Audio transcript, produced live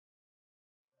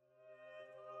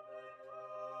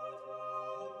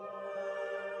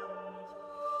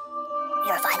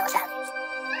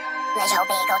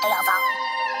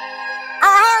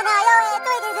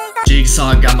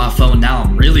Jigsaw got my phone, now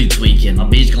I'm really tweaking. My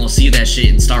bitch gonna see that shit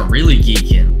and start really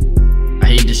geeking. I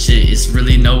hate this shit, it's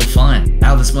really no fun.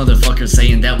 Now this motherfucker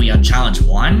saying that we on challenge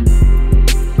 1?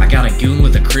 I got a goon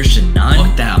with a Christian nun?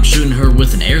 Fuck that, I'm shooting her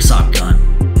with an airsoft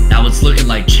gun. Now it's looking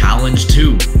like challenge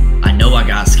 2. I know I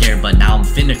got scared, but now I'm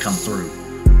finna come through.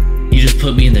 You just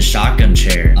put me in the shotgun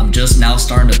chair. I'm just now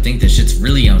starting to think this shit's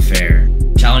really unfair.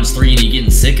 Challenge 3 and he getting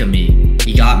sick of me.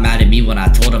 He got mad at me when I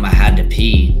told him I had to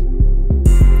pee.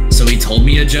 So he told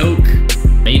me a joke?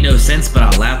 Made no sense, but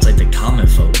I laughed like the common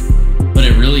folk. But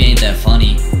it really ain't that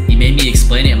funny. He made me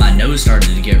explain it and my nose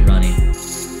started to get runny.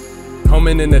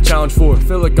 Homing in the challenge 4,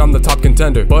 feel like I'm the top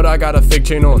contender. But I got a fake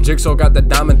chain on, Jigsaw got the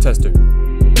diamond tester.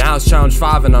 Now it's challenge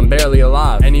 5 and I'm barely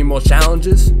alive. Any more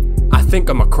challenges? I think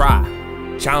I'ma cry.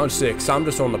 Challenge 6, I'm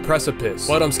just on the precipice.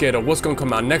 But I'm scared of what's gonna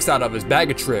come out next out of his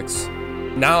bag of tricks.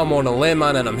 Now I'm on a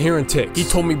landmine and I'm hearing ticks. He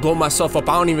told me blow myself up,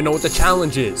 I don't even know what the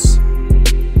challenge is.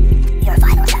 You're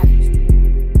fine.